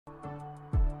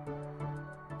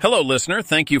Hello, listener.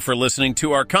 Thank you for listening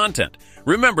to our content.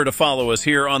 Remember to follow us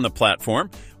here on the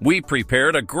platform. We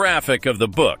prepared a graphic of the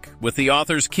book with the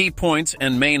author's key points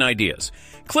and main ideas.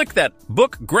 Click that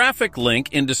book graphic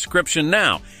link in description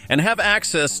now and have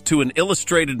access to an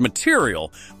illustrated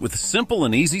material with simple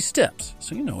and easy steps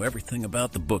so you know everything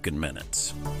about the book in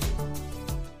minutes.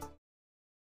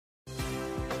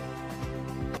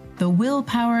 The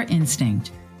Willpower Instinct: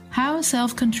 How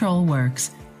Self-Control Works,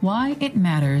 Why It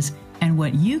Matters, and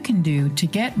What You Can Do to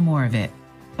Get More of It,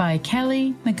 by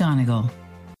McGonigal.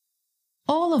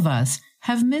 All of us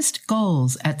have missed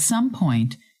goals at some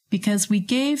point because we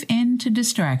gave in to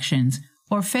distractions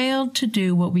or failed to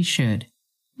do what we should.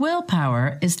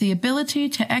 Willpower is the ability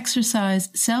to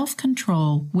exercise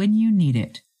self-control when you need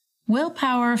it.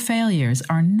 Willpower failures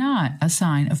are not a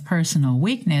sign of personal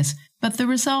weakness, but the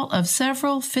result of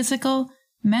several physical,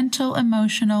 mental,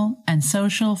 emotional, and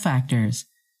social factors.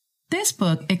 This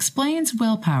book explains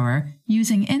willpower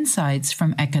using insights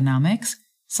from economics,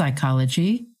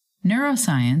 psychology,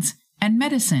 neuroscience, and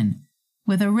medicine,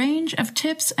 with a range of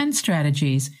tips and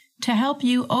strategies to help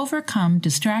you overcome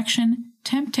distraction,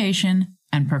 temptation,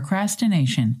 and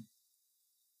procrastination.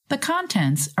 The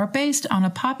contents are based on a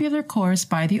popular course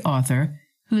by the author,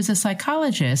 who is a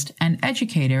psychologist and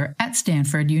educator at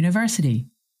Stanford University.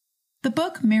 The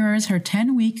book mirrors her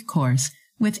 10-week course,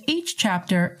 with each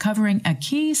chapter covering a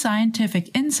key scientific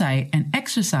insight and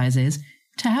exercises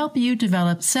to help you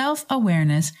develop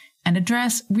self-awareness and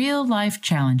address real-life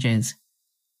challenges.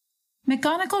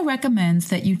 McGonigal recommends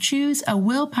that you choose a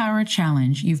willpower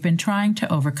challenge you've been trying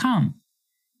to overcome.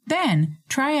 Then,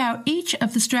 try out each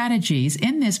of the strategies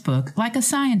in this book like a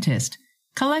scientist,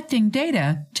 collecting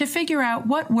data to figure out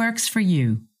what works for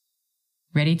you.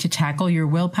 Ready to tackle your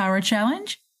willpower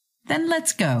challenge? Then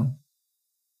let's go.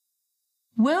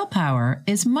 Willpower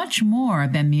is much more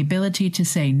than the ability to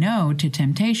say no to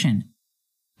temptation.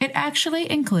 It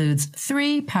actually includes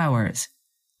 3 powers: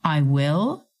 I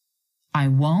will, I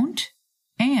won't,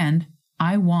 and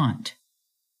I want.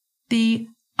 The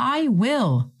I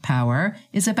will power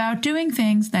is about doing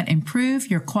things that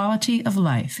improve your quality of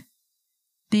life.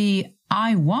 The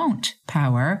I won't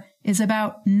power is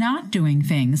about not doing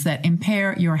things that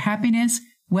impair your happiness,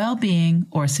 well-being,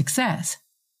 or success.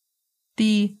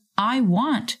 The I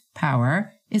want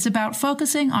power is about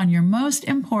focusing on your most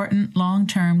important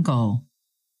long-term goal.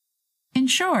 In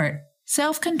short,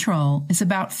 self-control is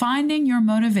about finding your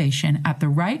motivation at the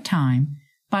right time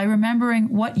by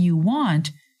remembering what you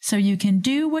want so you can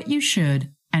do what you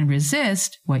should and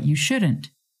resist what you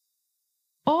shouldn't.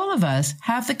 All of us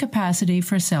have the capacity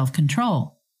for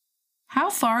self-control. How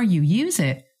far you use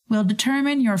it will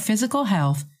determine your physical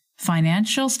health,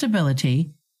 financial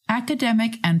stability,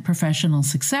 academic and professional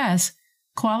success,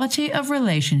 quality of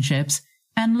relationships,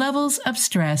 and levels of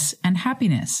stress and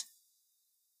happiness.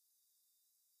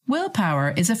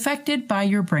 Willpower is affected by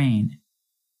your brain.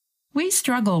 We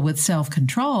struggle with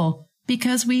self-control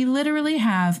because we literally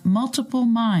have multiple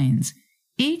minds,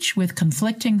 each with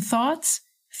conflicting thoughts,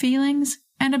 feelings,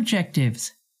 and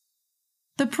objectives.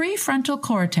 The prefrontal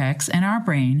cortex in our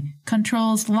brain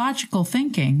controls logical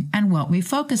thinking and what we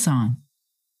focus on.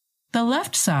 The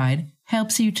left side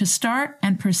helps you to start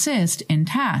and persist in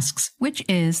tasks, which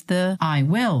is the I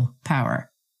will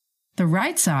power. The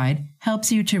right side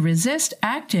helps you to resist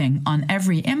acting on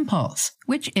every impulse,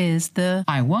 which is the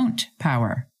I won't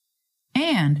power.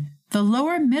 And the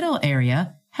lower middle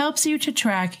area helps you to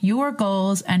track your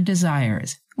goals and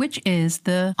desires, which is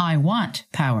the I want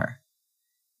power.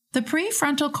 The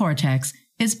prefrontal cortex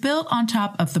is built on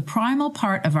top of the primal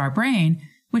part of our brain,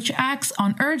 which acts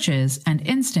on urges and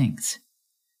instincts.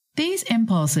 These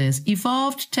impulses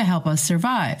evolved to help us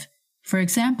survive. For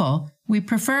example, we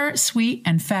prefer sweet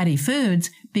and fatty foods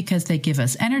because they give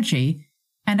us energy,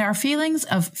 and our feelings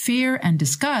of fear and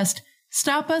disgust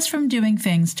stop us from doing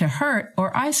things to hurt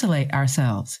or isolate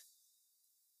ourselves.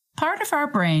 Part of our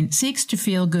brain seeks to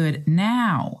feel good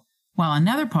now, while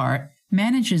another part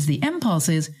manages the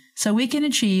impulses so we can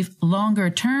achieve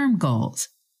longer-term goals.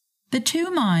 The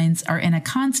two minds are in a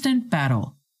constant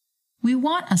battle. We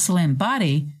want a slim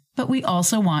body, but we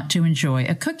also want to enjoy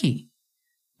a cookie.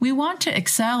 We want to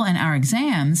excel in our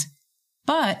exams,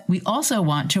 but we also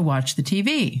want to watch the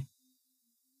TV.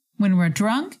 When we're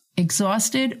drunk,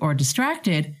 exhausted, or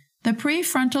distracted, the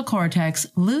prefrontal cortex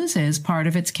loses part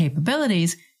of its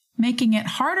capabilities, making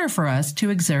it harder for us to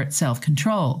exert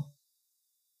self-control.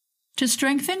 To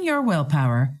strengthen your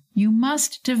willpower, you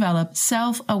must develop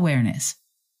self-awareness.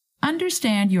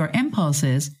 Understand your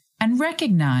impulses and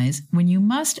recognize when you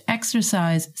must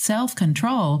exercise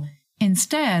self-control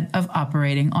instead of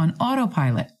operating on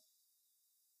autopilot.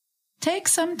 Take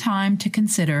some time to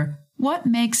consider what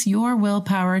makes your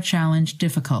willpower challenge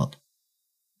difficult.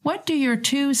 What do your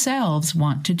two selves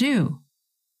want to do?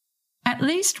 At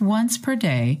least once per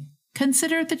day,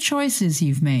 consider the choices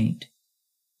you've made.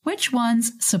 Which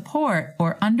ones support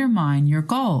or undermine your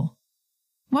goal?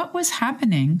 What was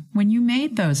happening when you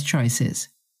made those choices?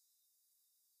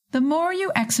 The more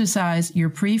you exercise your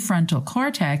prefrontal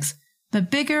cortex, the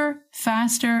bigger,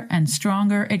 faster, and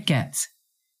stronger it gets.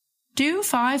 Do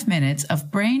 5 minutes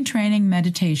of brain training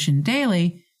meditation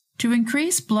daily to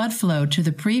increase blood flow to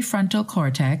the prefrontal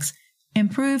cortex,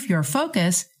 improve your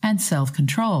focus and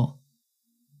self-control.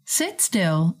 Sit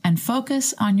still and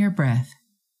focus on your breath.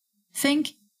 Think,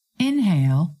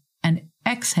 inhale, and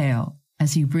exhale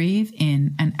as you breathe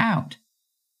in and out.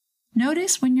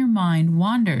 Notice when your mind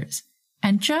wanders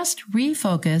and just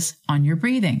refocus on your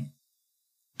breathing.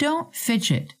 Don't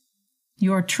fidget.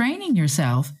 You're training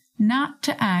yourself not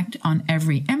to act on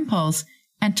every impulse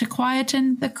and to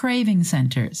quieten the craving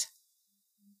centers.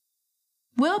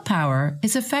 Willpower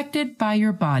is affected by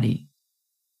your body.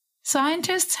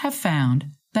 Scientists have found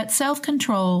that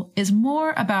self-control is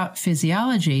more about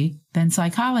physiology than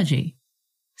psychology.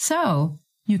 So,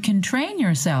 you can train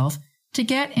yourself to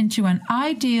get into an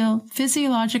ideal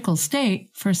physiological state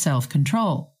for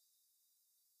self-control.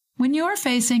 When you're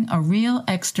facing a real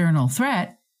external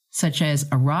threat, such as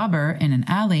a robber in an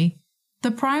alley,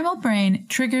 the primal brain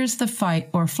triggers the fight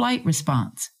or flight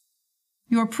response.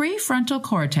 Your prefrontal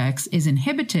cortex is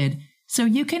inhibited so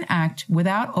you can act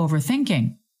without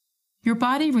overthinking. Your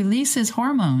body releases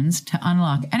hormones to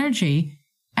unlock energy,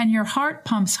 and your heart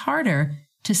pumps harder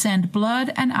to send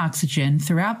blood and oxygen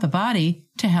throughout the body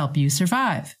to help you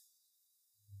survive.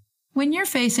 When you're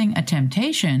facing a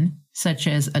temptation, such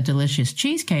as a delicious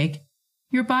cheesecake,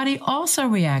 your body also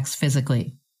reacts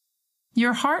physically.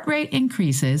 Your heart rate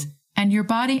increases and your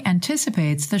body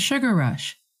anticipates the sugar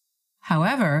rush.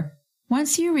 However,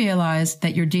 once you realize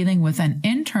that you're dealing with an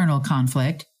internal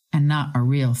conflict and not a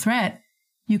real threat,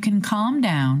 you can calm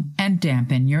down and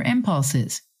dampen your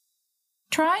impulses.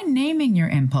 Try naming your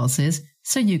impulses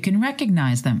so you can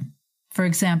recognize them. For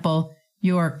example,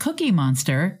 your cookie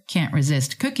monster can't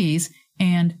resist cookies,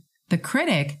 and the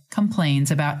critic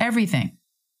complains about everything.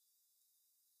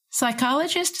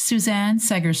 Psychologist Suzanne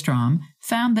Segerstrom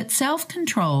found that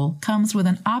self-control comes with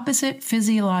an opposite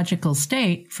physiological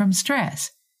state from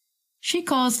stress. She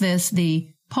calls this the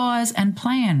pause and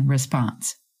plan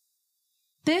response.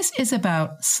 This is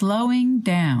about slowing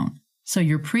down so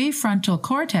your prefrontal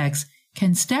cortex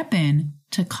can step in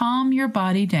to calm your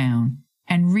body down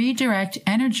and redirect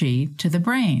energy to the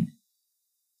brain.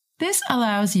 This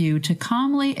allows you to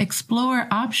calmly explore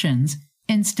options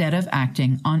instead of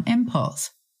acting on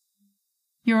impulse.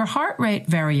 Your heart rate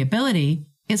variability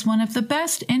is one of the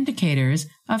best indicators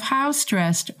of how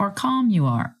stressed or calm you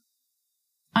are.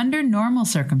 Under normal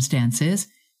circumstances,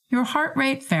 your heart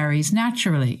rate varies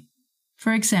naturally.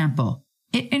 For example,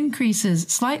 it increases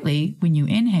slightly when you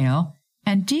inhale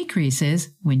and decreases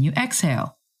when you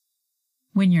exhale.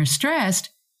 When you're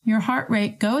stressed, your heart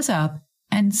rate goes up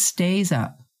and stays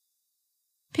up.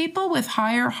 People with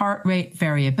higher heart rate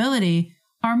variability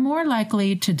are more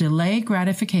likely to delay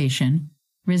gratification,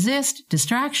 resist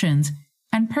distractions,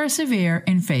 and persevere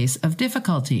in face of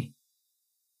difficulty.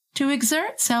 To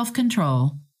exert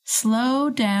self-control, slow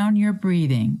down your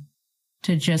breathing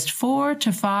to just 4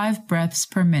 to 5 breaths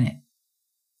per minute,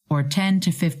 or 10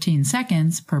 to 15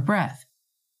 seconds per breath.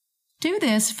 Do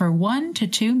this for 1 to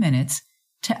 2 minutes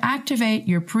to activate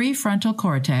your prefrontal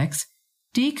cortex,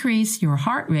 decrease your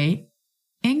heart rate,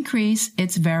 increase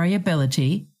its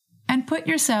variability, and put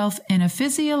yourself in a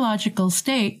physiological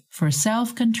state for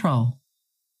self-control.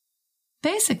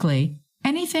 Basically,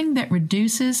 anything that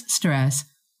reduces stress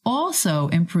also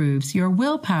improves your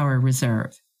willpower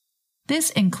reserve.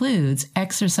 This includes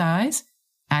exercise,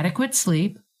 adequate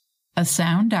sleep, a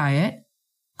sound diet,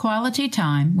 quality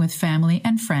time with family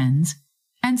and friends,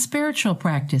 and spiritual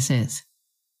practices.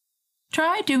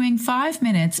 Try doing 5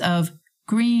 minutes of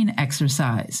green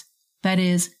exercise, that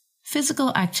is, physical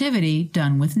activity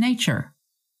done with nature.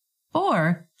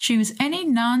 Or choose any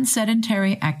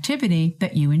non-sedentary activity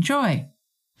that you enjoy,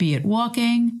 be it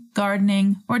walking,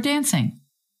 gardening, or dancing.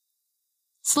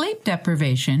 Sleep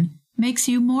deprivation makes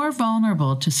you more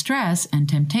vulnerable to stress and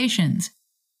temptations.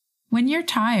 When you're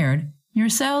tired, your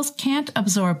cells can't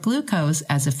absorb glucose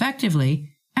as effectively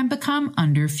and become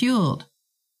underfueled.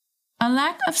 A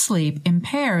lack of sleep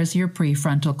impairs your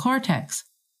prefrontal cortex.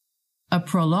 A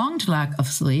prolonged lack of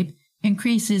sleep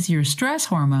increases your stress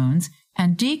hormones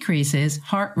and decreases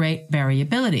heart rate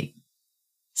variability.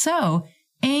 So,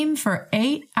 aim for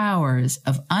 8 hours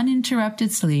of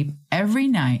uninterrupted sleep every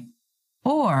night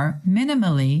or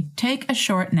minimally take a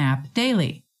short nap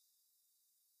daily.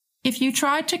 If you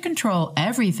try to control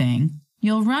everything,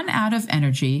 you'll run out of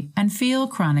energy and feel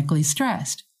chronically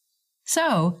stressed.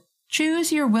 So,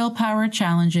 choose your willpower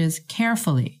challenges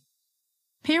carefully.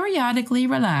 Periodically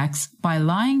relax by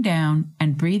lying down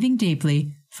and breathing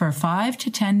deeply for 5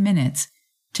 to 10 minutes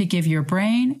to give your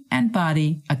brain and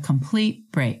body a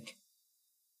complete break.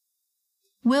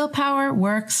 Willpower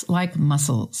works like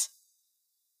muscles.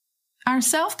 Our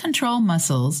self-control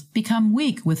muscles become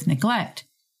weak with neglect,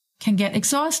 can get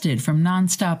exhausted from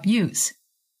nonstop use,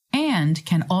 and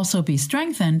can also be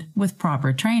strengthened with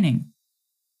proper training.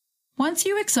 Once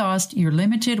you exhaust your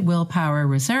limited willpower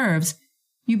reserves,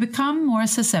 you become more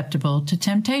susceptible to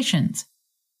temptations.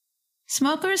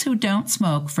 Smokers who don't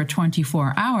smoke for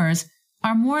 24 hours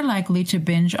are more likely to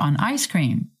binge on ice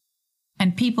cream,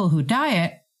 and people who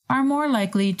diet are more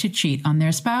likely to cheat on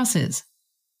their spouses.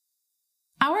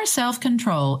 Our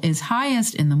self-control is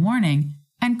highest in the morning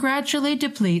and gradually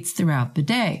depletes throughout the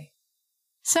day.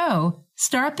 So,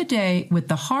 start the day with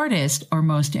the hardest or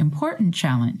most important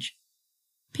challenge.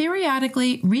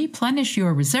 Periodically replenish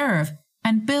your reserve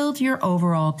and build your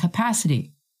overall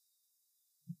capacity.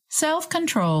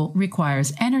 Self-control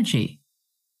requires energy.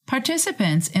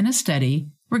 Participants in a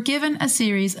study were given a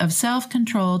series of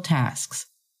self-control tasks.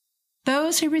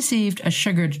 Those who received a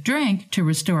sugared drink to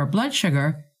restore blood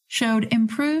sugar showed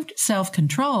improved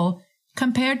self-control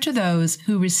compared to those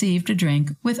who received a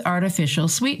drink with artificial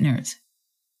sweeteners.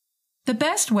 The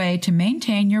best way to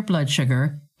maintain your blood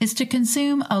sugar is to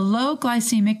consume a low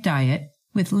glycemic diet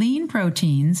with lean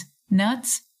proteins,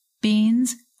 nuts,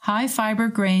 beans, high-fiber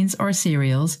grains or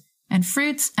cereals, and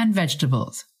fruits and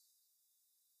vegetables.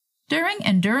 During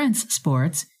endurance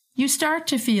sports, you start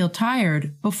to feel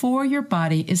tired before your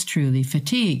body is truly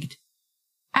fatigued.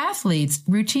 Athletes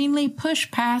routinely push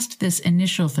past this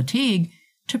initial fatigue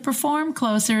to perform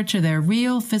closer to their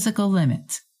real physical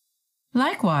limits.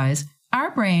 Likewise,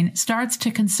 our brain starts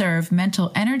to conserve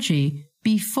mental energy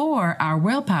before our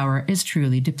willpower is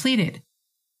truly depleted.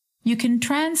 You can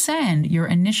transcend your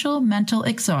initial mental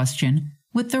exhaustion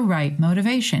with the right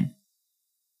motivation.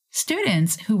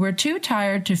 Students who were too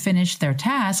tired to finish their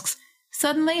tasks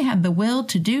suddenly had the will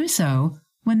to do so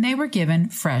when they were given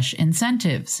fresh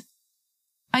incentives.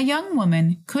 A young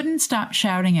woman couldn't stop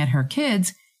shouting at her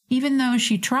kids even though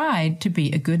she tried to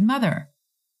be a good mother.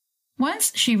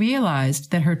 Once she realized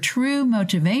that her true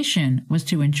motivation was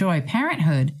to enjoy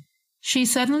parenthood, she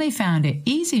suddenly found it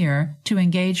easier to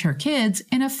engage her kids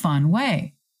in a fun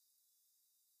way.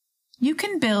 You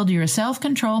can build your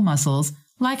self-control muscles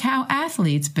like how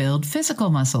athletes build physical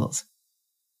muscles.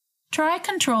 Try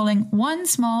controlling one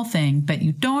small thing that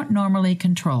you don't normally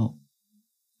control.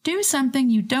 Do something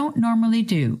you don't normally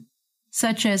do,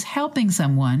 such as helping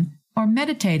someone or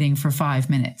meditating for 5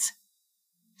 minutes.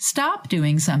 Stop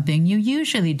doing something you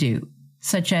usually do,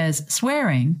 such as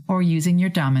swearing or using your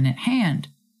dominant hand.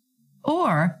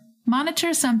 Or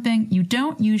monitor something you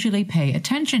don't usually pay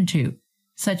attention to,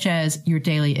 such as your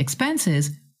daily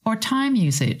expenses or time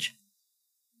usage.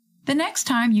 The next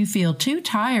time you feel too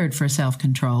tired for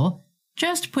self-control,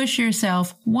 just push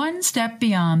yourself one step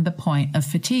beyond the point of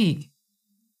fatigue.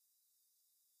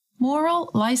 Moral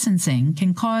licensing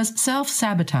can cause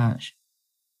self-sabotage.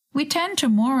 We tend to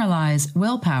moralize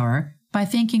willpower by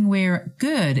thinking we're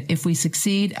good if we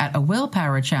succeed at a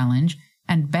willpower challenge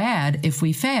and bad if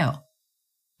we fail.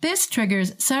 This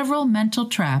triggers several mental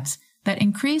traps that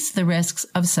increase the risks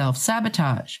of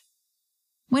self-sabotage.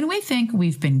 When we think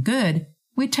we've been good,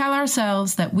 we tell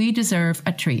ourselves that we deserve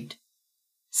a treat.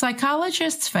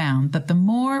 Psychologists found that the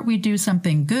more we do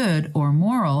something good or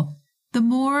moral, the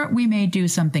more we may do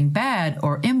something bad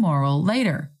or immoral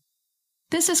later.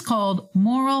 This is called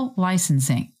moral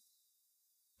licensing.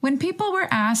 When people were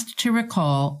asked to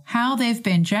recall how they've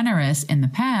been generous in the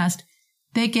past,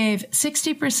 they gave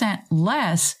 60%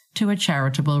 less to a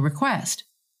charitable request.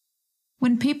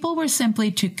 When people were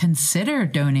simply to consider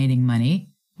donating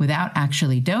money without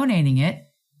actually donating it,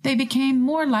 they became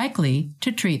more likely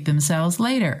to treat themselves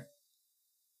later.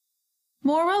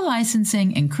 Moral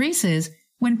licensing increases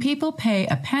when people pay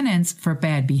a penance for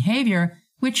bad behavior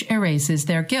which erases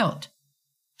their guilt.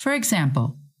 For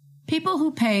example, people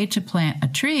who pay to plant a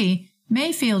tree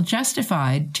may feel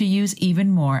justified to use even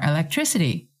more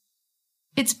electricity.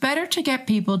 It's better to get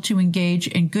people to engage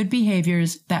in good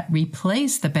behaviors that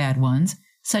replace the bad ones,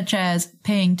 such as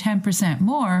paying 10%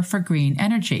 more for green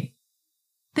energy.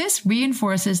 This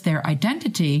reinforces their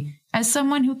identity as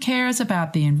someone who cares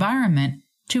about the environment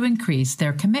to increase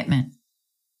their commitment.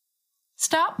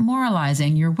 Stop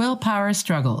moralizing your willpower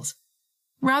struggles.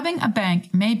 Robbing a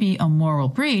bank may be a moral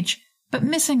breach, but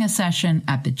missing a session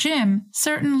at the gym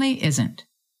certainly isn't.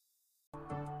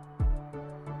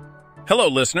 Hello,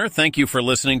 listener. Thank you for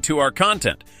listening to our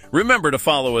content. Remember to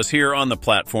follow us here on the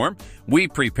platform. We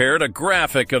prepared a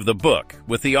graphic of the book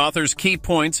with the author's key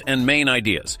points and main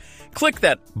ideas. Click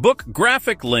that book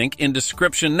graphic link in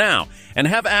description now and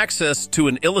have access to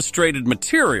an illustrated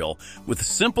material with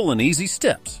simple and easy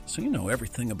steps so you know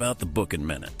everything about the book in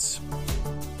minutes.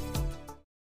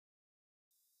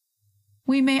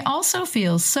 We may also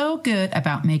feel so good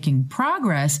about making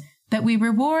progress that we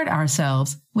reward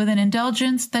ourselves with an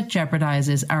indulgence that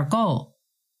jeopardizes our goal.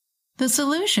 The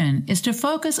solution is to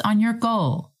focus on your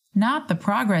goal, not the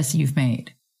progress you've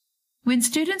made. When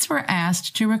students were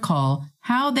asked to recall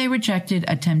how they rejected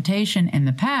a temptation in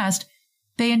the past,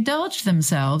 they indulged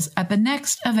themselves at the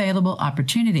next available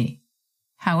opportunity.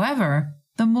 However,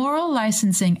 the moral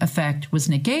licensing effect was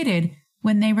negated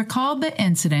when they recalled the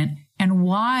incident and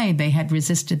why they had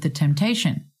resisted the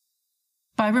temptation.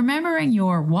 By remembering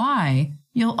your why,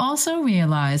 you'll also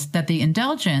realize that the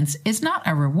indulgence is not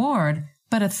a reward,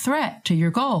 but a threat to your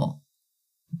goal.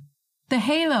 The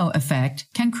halo effect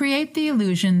can create the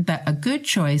illusion that a good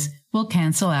choice will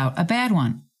cancel out a bad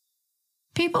one.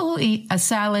 People who eat a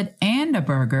salad and a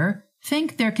burger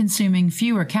think they're consuming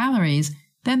fewer calories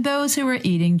than those who are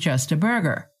eating just a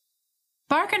burger.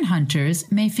 Bargain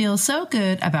hunters may feel so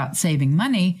good about saving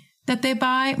money that they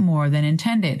buy more than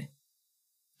intended.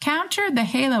 Counter the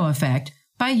halo effect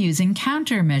by using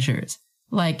countermeasures,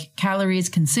 like calories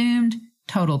consumed,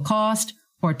 total cost,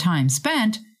 or time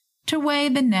spent, to weigh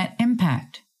the net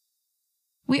impact.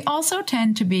 We also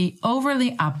tend to be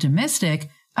overly optimistic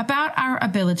about our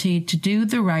ability to do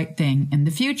the right thing in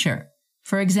the future.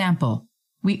 For example,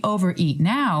 we overeat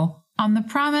now on the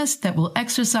promise that we'll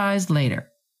exercise later.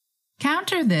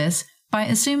 Counter this by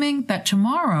assuming that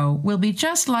tomorrow will be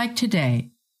just like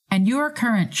today, and your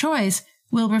current choice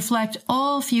will reflect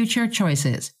all future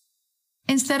choices.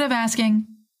 Instead of asking,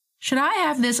 "Should I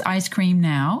have this ice cream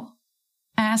now?"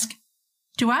 ask,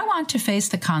 "Do I want to face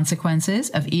the consequences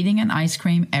of eating an ice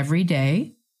cream every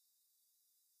day?"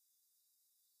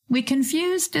 We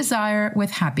confuse desire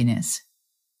with happiness.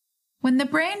 When the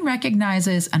brain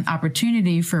recognizes an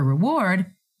opportunity for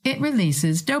reward, it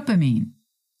releases dopamine.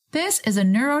 This is a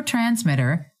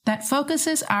neurotransmitter that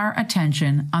focuses our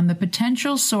attention on the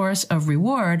potential source of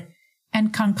reward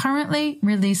and concurrently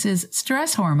releases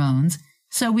stress hormones,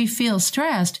 so we feel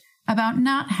stressed about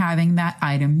not having that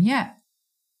item yet.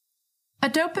 A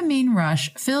dopamine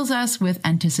rush fills us with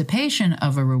anticipation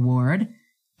of a reward,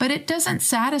 but it doesn't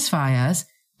satisfy us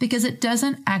because it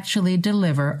doesn't actually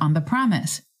deliver on the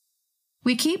promise.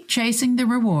 We keep chasing the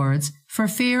rewards for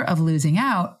fear of losing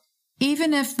out,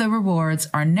 even if the rewards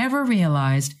are never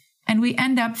realized, and we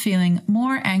end up feeling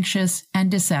more anxious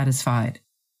and dissatisfied.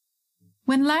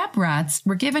 When lab rats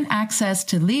were given access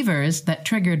to levers that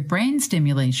triggered brain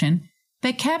stimulation,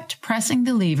 they kept pressing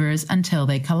the levers until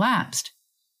they collapsed.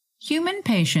 Human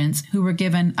patients who were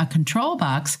given a control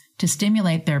box to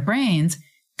stimulate their brains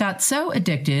got so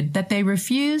addicted that they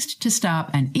refused to stop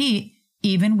and eat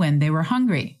even when they were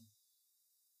hungry.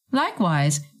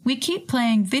 Likewise, we keep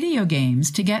playing video games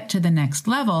to get to the next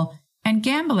level, and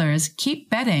gamblers keep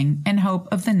betting in hope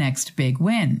of the next big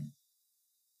win.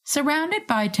 Surrounded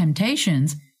by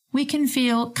temptations, we can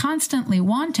feel constantly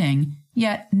wanting,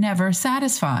 yet never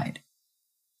satisfied.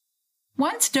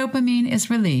 Once dopamine is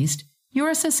released,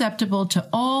 you're susceptible to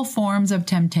all forms of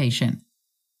temptation.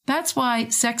 That's why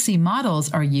sexy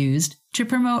models are used to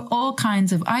promote all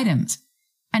kinds of items,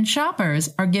 and shoppers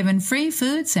are given free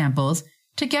food samples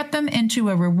to get them into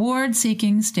a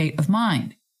reward-seeking state of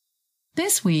mind.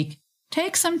 This week,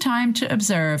 take some time to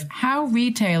observe how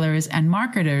retailers and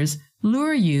marketers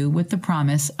lure you with the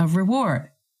promise of reward.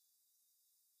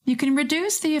 You can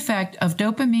reduce the effect of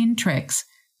dopamine tricks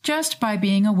just by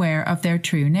being aware of their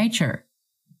true nature.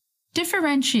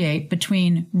 Differentiate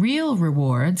between real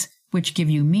rewards, which give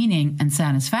you meaning and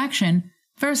satisfaction,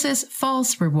 versus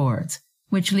false rewards,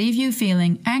 which leave you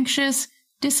feeling anxious,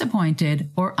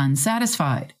 disappointed, or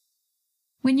unsatisfied.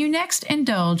 When you next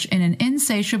indulge in an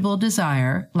insatiable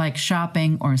desire, like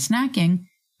shopping or snacking,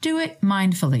 do it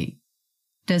mindfully.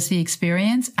 Does the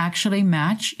experience actually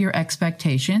match your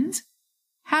expectations?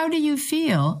 How do you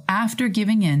feel after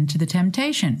giving in to the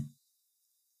temptation?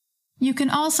 You can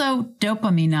also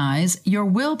dopaminize your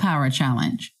willpower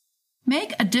challenge.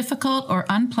 Make a difficult or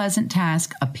unpleasant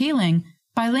task appealing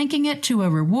by linking it to a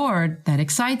reward that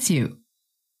excites you.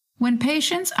 When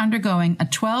patients undergoing a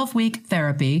 12-week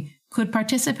therapy could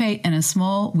participate in a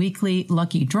small weekly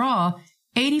lucky draw,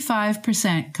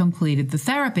 85% completed the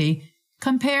therapy,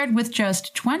 compared with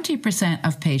just 20%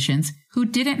 of patients who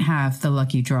didn't have the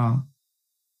lucky draw.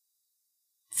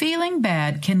 feeling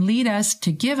bad can lead us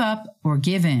to give up or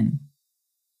give in.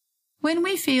 When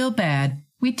we feel bad,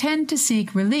 we tend to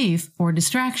seek relief or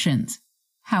distractions.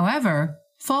 However,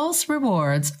 false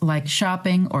rewards like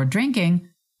shopping or drinking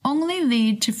only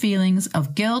lead to feelings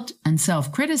of guilt and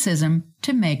self-criticism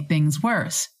to make things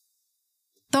worse.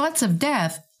 Thoughts of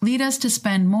death lead us to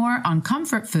spend more on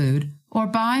comfort food or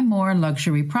buy more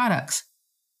luxury products.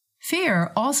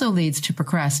 Fear also leads to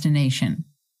procrastination.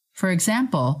 For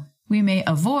example, we may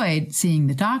avoid seeing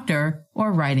the doctor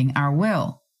or writing our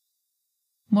will.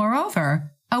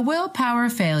 Moreover, a willpower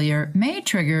failure may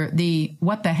trigger the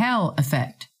what the hell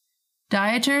effect.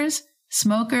 Dieters,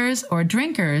 smokers, or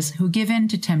drinkers who give in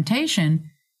to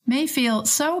temptation may feel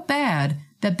so bad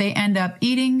that they end up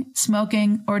eating,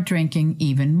 smoking, or drinking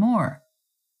even more.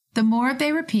 The more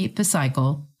they repeat the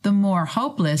cycle, the more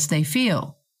hopeless they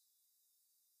feel.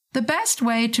 The best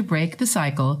way to break the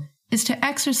cycle is to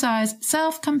exercise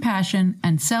self-compassion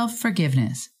and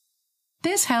self-forgiveness.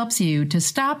 This helps you to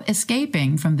stop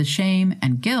escaping from the shame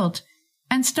and guilt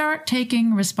and start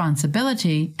taking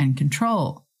responsibility and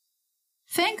control.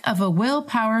 Think of a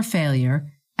willpower failure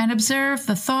and observe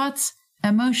the thoughts,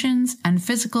 emotions, and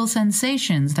physical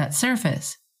sensations that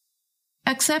surface.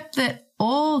 Accept that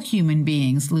all human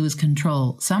beings lose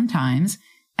control sometimes,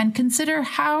 and consider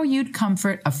how you'd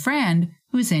comfort a friend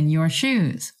who's in your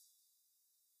shoes.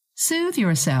 Soothe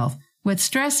yourself with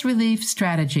stress relief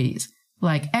strategies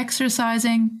like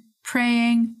exercising,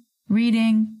 praying,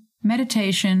 reading,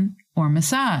 meditation, or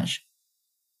massage.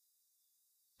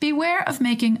 Beware of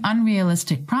making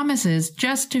unrealistic promises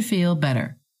just to feel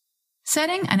better.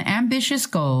 Setting an ambitious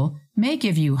goal may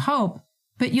give you hope,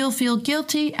 but you'll feel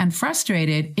guilty and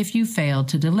frustrated if you fail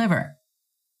to deliver.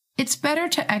 It's better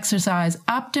to exercise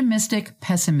optimistic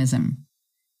pessimism.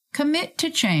 Commit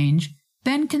to change,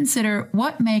 then consider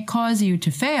what may cause you to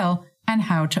fail and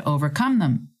how to overcome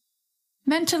them.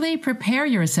 Mentally prepare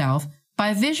yourself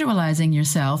by visualizing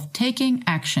yourself taking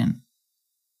action.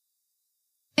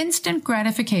 Instant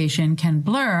gratification can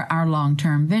blur our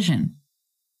long-term vision.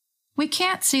 We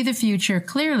can't see the future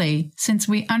clearly since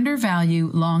we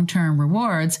undervalue long-term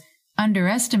rewards,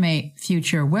 underestimate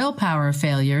future willpower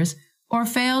failures, or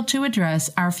fail to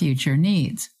address our future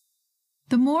needs.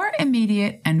 The more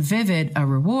immediate and vivid a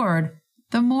reward,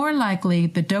 the more likely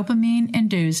the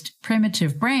dopamine-induced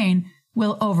primitive brain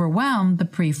will overwhelm the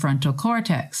prefrontal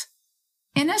cortex.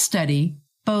 In a study,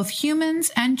 both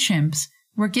humans and chimps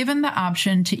were given the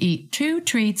option to eat 2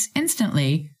 treats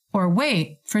instantly or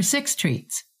wait for 6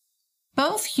 treats.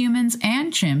 Both humans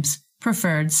and chimps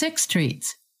preferred 6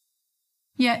 treats.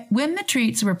 Yet when the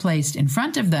treats were placed in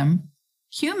front of them,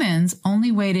 humans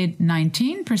only waited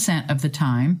 19% of the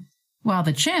time, while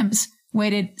the chimps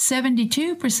waited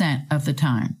 72% of the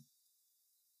time.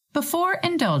 Before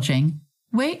indulging,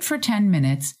 wait for 10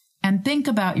 minutes and think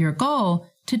about your goal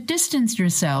to distance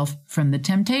yourself from the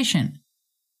temptation.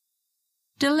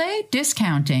 Delayed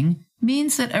discounting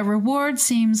means that a reward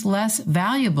seems less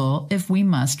valuable if we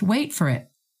must wait for it.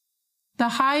 The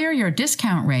higher your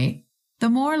discount rate, the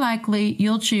more likely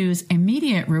you'll choose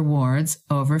immediate rewards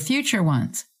over future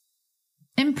ones.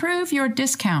 Improve your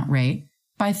discount rate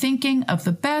by thinking of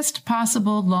the best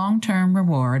possible long-term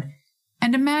reward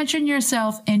and imagine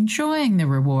yourself enjoying the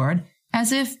reward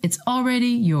as if it's already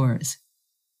yours.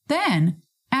 Then,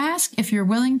 ask if you're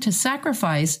willing to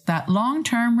sacrifice that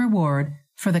long-term reward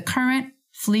for the current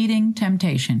fleeting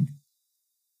temptation.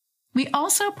 We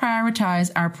also prioritize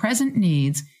our present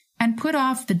needs and put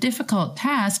off the difficult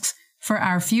tasks for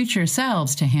our future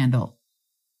selves to handle.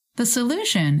 The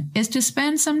solution is to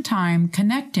spend some time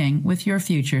connecting with your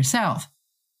future self.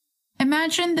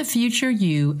 Imagine the future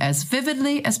you as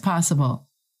vividly as possible,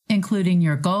 including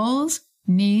your goals,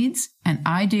 needs, and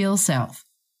ideal self.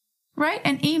 Write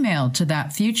an email to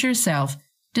that future self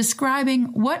describing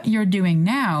what you're doing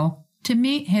now to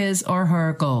meet his or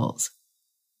her goals.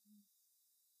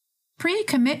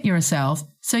 Pre-commit yourself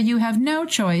so you have no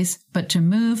choice but to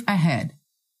move ahead.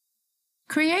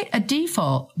 Create a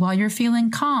default while you're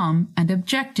feeling calm and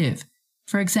objective.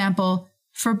 For example,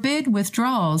 forbid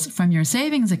withdrawals from your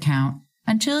savings account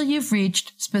until you've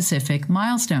reached specific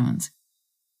milestones.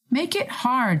 Make it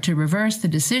hard to reverse the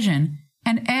decision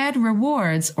and add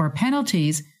rewards or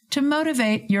penalties to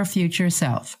motivate your future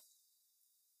self.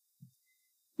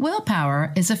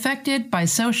 Willpower is affected by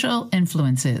social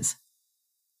influences.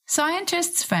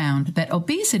 Scientists found that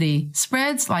obesity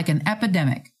spreads like an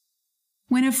epidemic.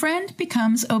 When a friend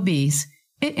becomes obese,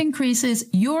 it increases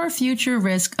your future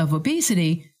risk of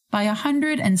obesity by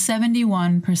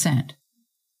 171%.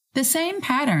 The same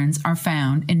patterns are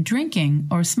found in drinking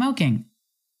or smoking.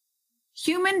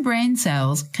 Human brain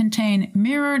cells contain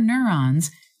mirror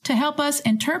neurons to help us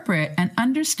interpret and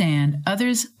understand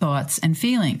others' thoughts and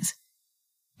feelings.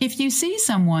 If you see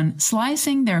someone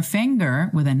slicing their finger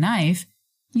with a knife,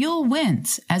 you'll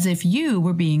wince as if you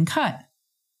were being cut.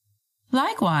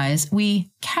 Likewise,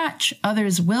 we catch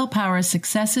others' willpower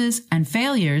successes and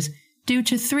failures due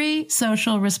to 3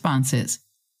 social responses.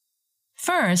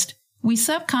 First, we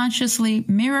subconsciously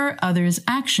mirror others'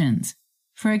 actions.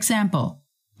 For example,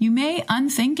 you may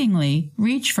unthinkingly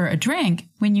reach for a drink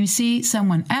when you see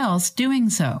someone else doing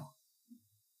so.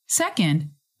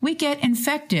 Second, we get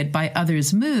infected by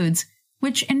others' moods,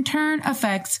 which in turn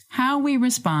affects how we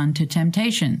respond to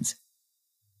temptations.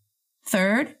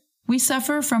 Third, we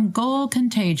suffer from goal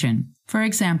contagion. For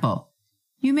example,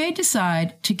 you may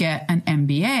decide to get an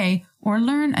MBA or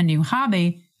learn a new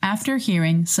hobby after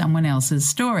hearing someone else's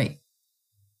story.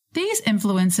 These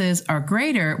influences are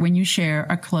greater when you share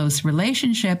a close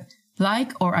relationship,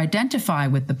 like or identify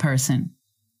with the person.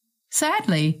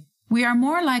 Sadly, we are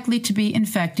more likely to be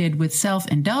infected with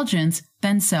self-indulgence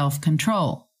than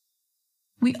self-control.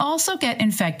 We also get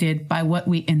infected by what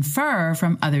we infer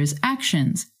from others'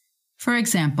 actions. For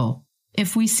example,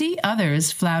 if we see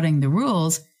others flouting the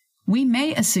rules, we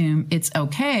may assume it's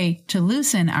okay to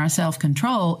loosen our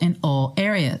self-control in all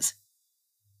areas.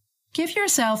 Give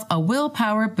yourself a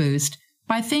willpower boost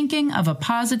by thinking of a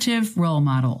positive role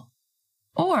model.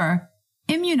 Or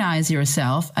immunize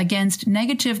yourself against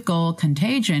negative goal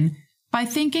contagion by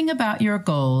thinking about your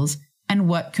goals and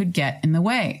what could get in the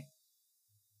way.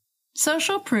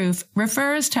 Social proof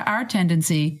refers to our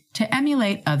tendency to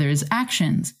emulate others'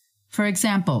 actions. For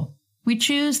example, we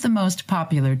choose the most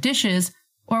popular dishes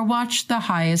or watch the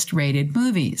highest rated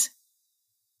movies.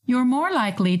 You're more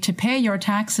likely to pay your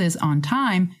taxes on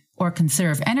time or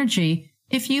conserve energy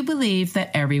if you believe that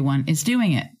everyone is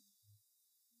doing it.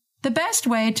 The best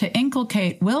way to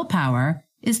inculcate willpower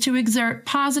is to exert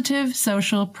positive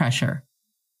social pressure.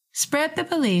 Spread the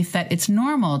belief that it's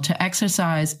normal to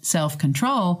exercise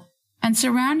self-control and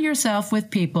surround yourself with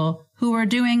people who are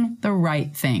doing the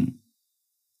right thing.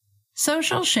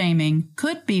 Social shaming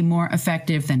could be more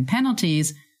effective than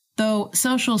penalties, though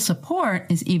social support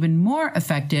is even more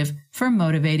effective for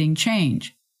motivating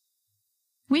change.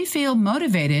 We feel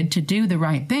motivated to do the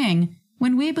right thing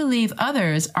when we believe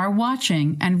others are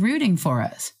watching and rooting for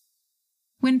us.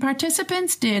 When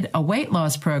participants did a weight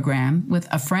loss program with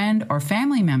a friend or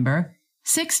family member,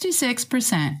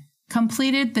 66%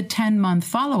 completed the 10-month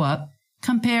follow-up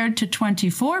compared to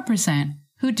 24%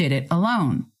 who did it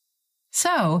alone.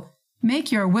 So,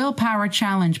 make your willpower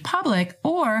challenge public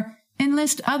or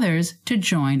enlist others to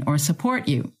join or support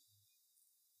you.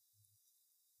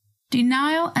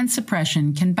 Denial and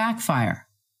suppression can backfire.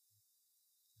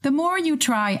 The more you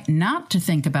try not to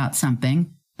think about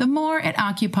something, the more it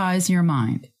occupies your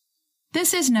mind.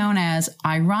 This is known as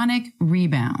ironic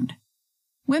rebound.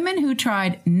 Women who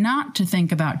tried not to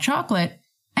think about chocolate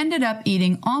ended up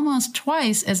eating almost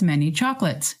twice as many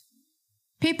chocolates.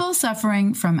 People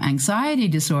suffering from anxiety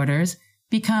disorders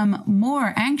become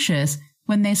more anxious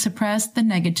when they suppress the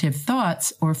negative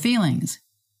thoughts or feelings.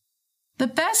 The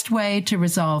best way to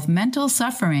resolve mental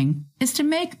suffering is to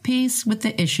make peace with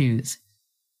the issues.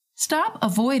 Stop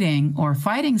avoiding or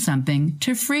fighting something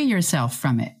to free yourself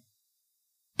from it.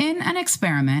 In an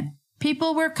experiment,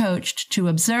 people were coached to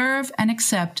observe and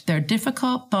accept their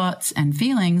difficult thoughts and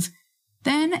feelings,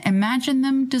 then imagine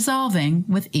them dissolving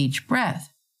with each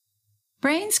breath.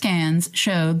 Brain scans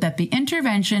showed that the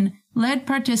intervention led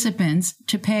participants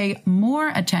to pay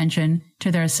more attention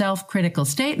to their self-critical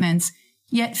statements,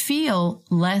 yet feel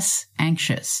less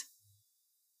anxious.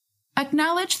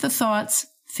 Acknowledge the thoughts,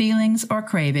 feelings, or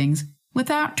cravings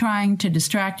without trying to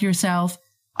distract yourself,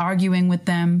 arguing with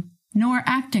them, nor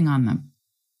acting on them.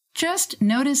 Just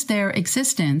notice their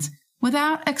existence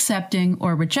without accepting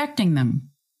or rejecting them.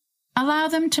 Allow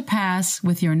them to pass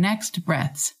with your next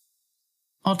breaths.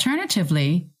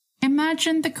 Alternatively,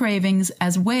 imagine the cravings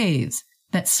as waves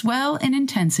that swell in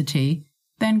intensity,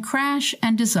 then crash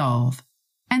and dissolve,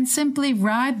 and simply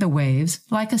ride the waves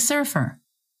like a surfer.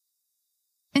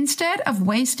 Instead of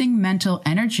wasting mental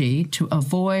energy to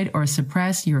avoid or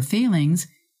suppress your feelings,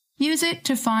 use it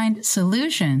to find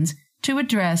solutions to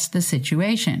address the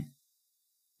situation.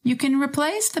 You can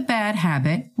replace the bad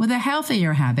habit with a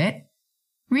healthier habit,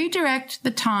 redirect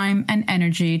the time and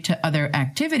energy to other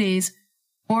activities,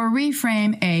 or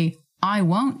reframe a "I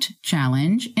won't"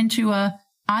 challenge into a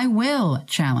 "I will"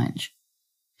 challenge.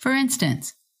 For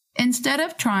instance, instead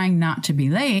of trying not to be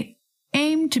late,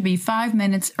 aim to be 5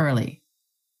 minutes early.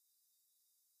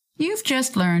 You've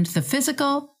just learned the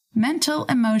physical, mental,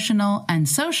 emotional, and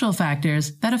social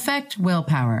factors that affect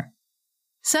willpower.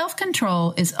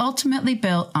 Self-control is ultimately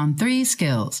built on 3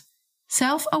 skills: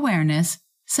 self-awareness,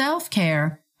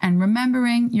 self-care, and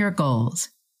remembering your goals.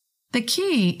 The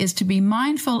key is to be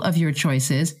mindful of your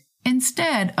choices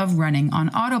instead of running on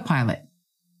autopilot.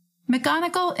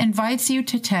 McGonigal invites you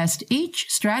to test each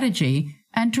strategy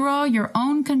and draw your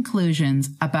own conclusions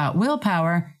about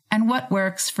willpower and what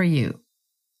works for you.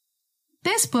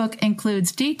 This book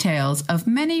includes details of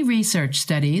many research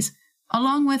studies,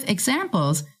 along with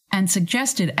examples and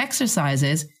suggested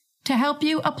exercises to help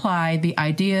you apply the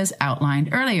ideas outlined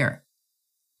earlier.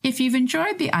 If you've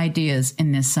enjoyed the ideas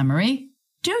in this summary,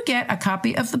 do get a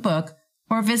copy of the book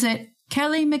or visit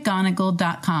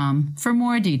kellymcgonigal.com for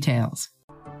more details.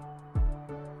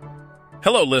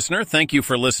 Hello, listener. Thank you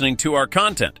for listening to our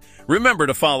content. Remember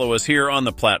to follow us here on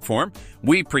the platform.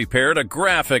 We prepared a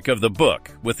graphic of the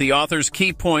book with the author's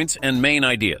key points and main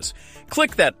ideas.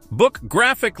 Click that book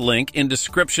graphic link in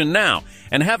description now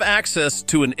and have access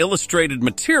to an illustrated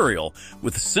material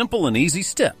with simple and easy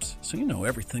steps so you know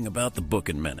everything about the book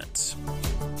in minutes.